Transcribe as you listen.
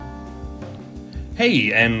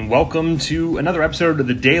Hey, and welcome to another episode of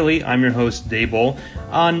The Daily. I'm your host, Daybol.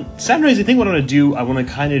 On Saturdays, I think what I want to do, I want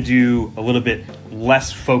to kind of do a little bit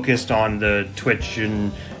less focused on the Twitch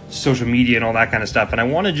and social media and all that kind of stuff, and I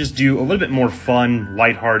want to just do a little bit more fun,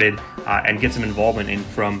 lighthearted, and get some involvement in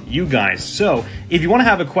from you guys. So if you want to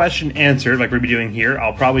have a question answered, like we'll be doing here,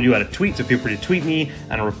 I'll probably do out a tweet, so feel free to tweet me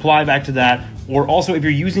and I'll reply back to that. Or also, if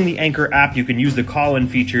you're using the Anchor app, you can use the call-in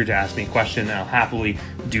feature to ask me a question, and I'll happily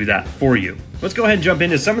do that for you. Let's go ahead and jump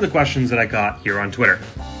into some of the questions that I got here on Twitter.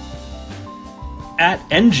 At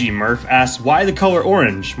NGMurph asks, why the color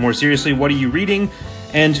orange? More seriously, what are you reading?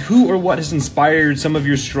 And who or what has inspired some of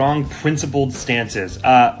your strong, principled stances?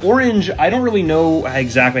 Orange, I don't really know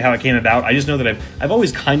exactly how it came about. I just know that I've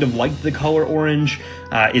always kind of liked the color orange.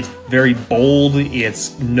 It's very bold,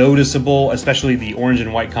 it's noticeable, especially the orange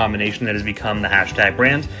and white combination that has become the hashtag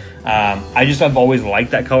brand. I've always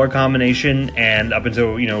liked that color combination, and up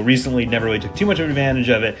until, recently, never really took too much advantage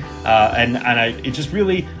of it. It just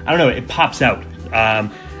really, I don't know, it pops out.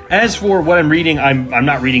 As for what I'm reading, I'm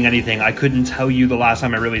not reading anything. I couldn't tell you the last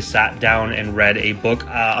time I really sat down and read a book.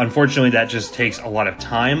 Unfortunately, that just takes a lot of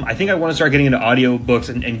time. I think I want to start getting into audiobooks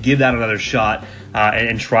and give that another shot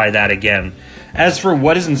and try that again. As for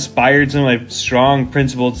what has inspired some of my strong,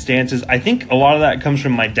 principled stances, I think a lot of that comes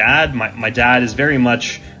from my dad. My dad is very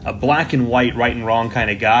much a black and white, right and wrong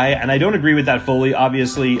kind of guy, and I don't agree with that fully.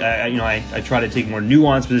 Obviously, I try to take more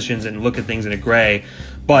nuanced positions and look at things in a gray.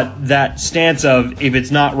 But that stance of, if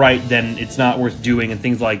it's not right, then it's not worth doing, and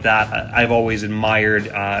things like that, I've always admired,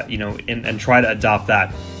 and try to adopt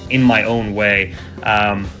that in my own way.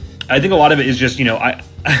 I think a lot of it is just,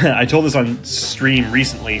 I told this on stream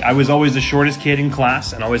recently. I was always the shortest kid in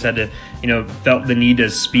class and always had to, felt the need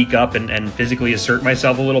to speak up and physically assert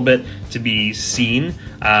myself a little bit to be seen.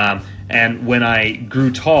 And when I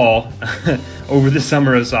grew tall over the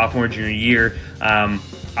summer of sophomore, junior year,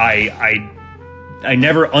 I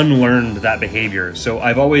never unlearned that behavior. So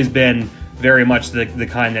I've always been very much the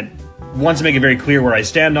kind that wants to make it very clear where I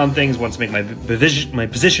stand on things, wants to make my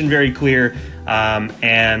position very clear,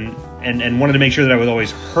 and wanted to make sure that I was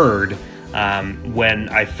always heard when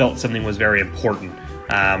I felt something was very important.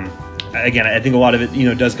 Again, I think a lot of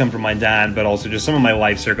it, does come from my dad, but also just some of my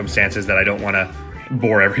life circumstances that I don't want to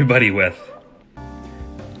bore everybody with.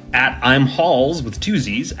 At I'm Halls with 2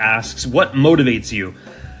 Z's asks, what motivates you?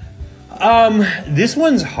 This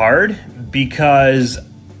one's hard because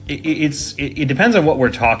it depends on what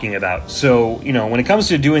we're talking about. So, when it comes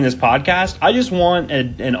to doing this podcast, I just want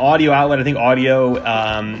an audio outlet. I think audio,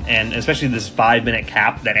 and especially this 5-minute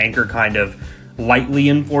cap that Anchor kind of lightly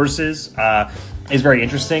enforces, is very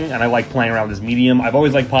interesting, and I like playing around with this medium. I've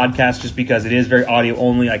always liked podcasts just because it is very audio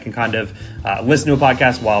only. I can kind of listen to a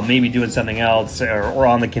podcast while maybe doing something else or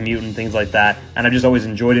on the commute and things like that, and I've just always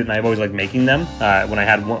enjoyed it, and I've always liked making them. When I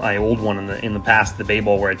had my old one in the past, the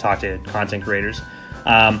Daybol, where I talked to content creators.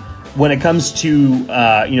 When it comes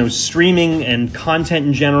to, streaming and content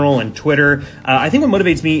in general and Twitter, I think what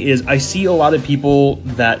motivates me is I see a lot of people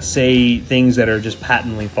that say things that are just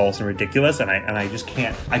patently false and ridiculous, and I just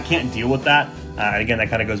can't deal with that. Again, that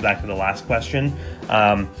kind of goes back to the last question.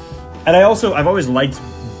 And I've always liked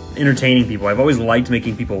entertaining people. I've always liked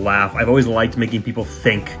making people laugh. I've always liked making people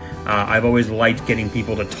think. I've always liked getting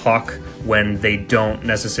people to talk when they don't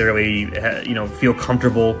necessarily, feel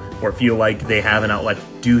comfortable or feel like they have an outlet to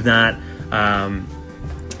do that.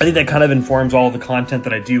 I think that kind of informs all of the content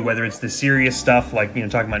that I do, whether it's the serious stuff like,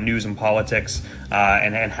 talking about news and politics,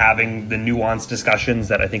 and having the nuanced discussions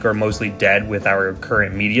that I think are mostly dead with our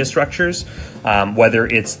current media structures, whether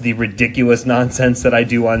it's the ridiculous nonsense that I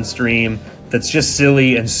do on stream that's just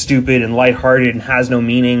silly and stupid and lighthearted and has no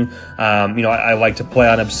meaning. I like to play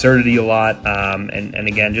on absurdity a lot, and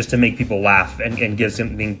again, just to make people laugh and give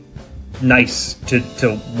something nice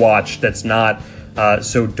to watch that's not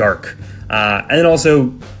so dark. And then also,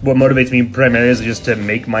 what motivates me primarily is just to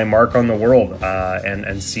make my mark on the world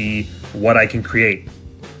and see what I can create.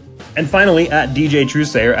 And finally, at DJ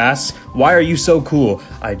Truesayer asks, why are you so cool?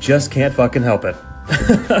 I just can't fucking help it.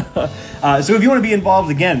 So if you want to be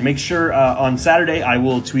involved, again, make sure on Saturday I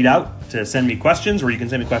will tweet out to send me questions, or you can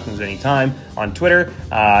send me questions anytime on Twitter.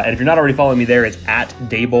 And if you're not already following me there, it's at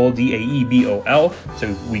Daybol, Daebol,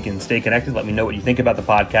 so we can stay connected. Let me know what you think about the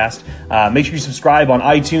podcast. Make sure you subscribe on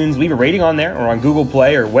iTunes, leave a rating on there, or on Google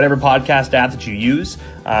Play, or whatever podcast app that you use.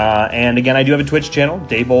 And again, I do have a Twitch channel,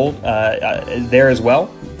 Daybol, there as well,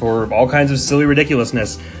 for all kinds of silly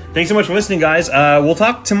ridiculousness. Thanks so much for listening, guys. We'll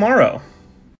talk tomorrow.